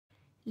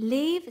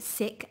Leave,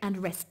 sick and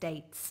rest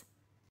dates.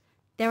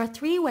 There are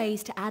 3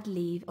 ways to add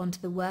leave onto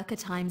the Worker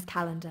Times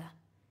calendar.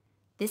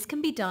 This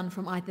can be done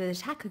from either the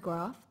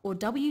tachograph or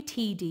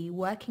WTD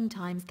Working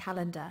Times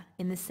calendar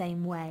in the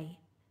same way.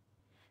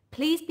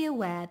 Please be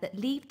aware that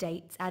leave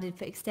dates added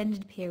for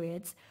extended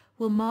periods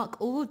will mark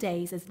all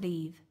days as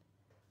leave.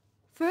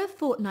 For a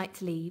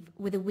fortnight's leave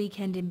with a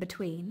weekend in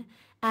between,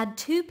 add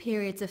 2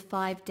 periods of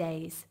 5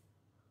 days.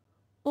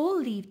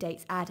 All leave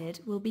dates added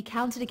will be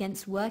counted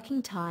against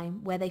working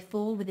time where they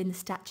fall within the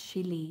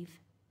statutory leave.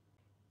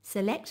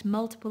 Select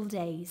multiple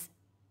days.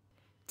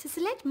 To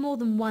select more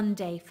than one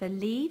day for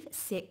leave,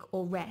 sick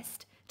or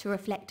rest to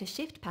reflect a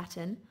shift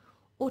pattern,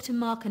 or to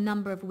mark a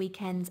number of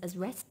weekends as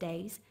rest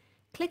days,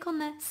 click on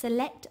the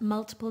Select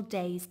Multiple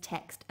Days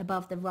text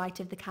above the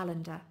right of the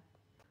calendar.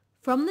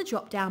 From the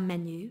drop-down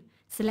menu,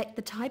 select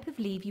the type of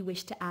leave you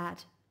wish to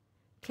add.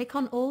 Click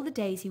on all the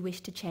days you wish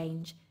to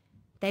change.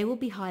 They will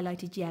be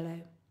highlighted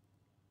yellow.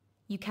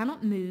 You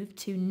cannot move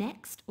to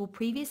next or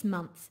previous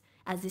months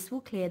as this will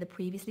clear the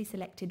previously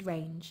selected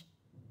range.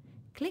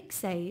 Click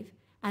Save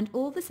and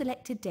all the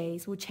selected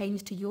days will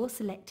change to your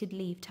selected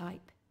leave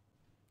type.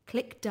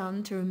 Click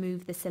Done to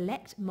remove the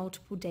Select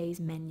Multiple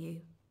Days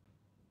menu.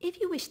 If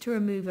you wish to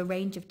remove a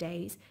range of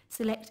days,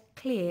 select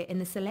Clear in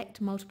the Select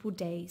Multiple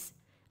Days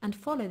and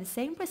follow the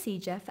same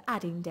procedure for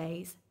adding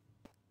days.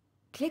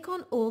 Click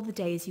on all the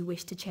days you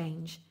wish to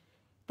change.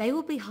 They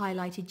will be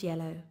highlighted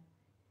yellow.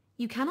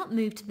 You cannot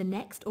move to the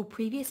next or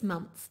previous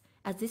months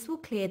as this will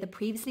clear the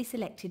previously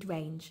selected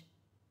range.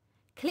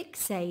 Click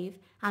Save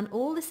and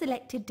all the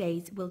selected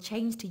days will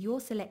change to your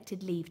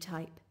selected leave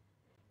type.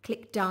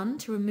 Click Done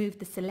to remove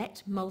the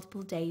Select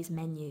Multiple Days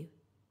menu.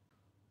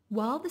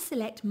 While the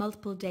Select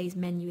Multiple Days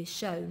menu is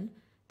shown,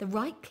 the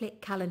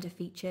right-click calendar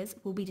features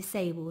will be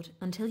disabled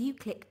until you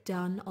click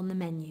Done on the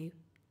menu.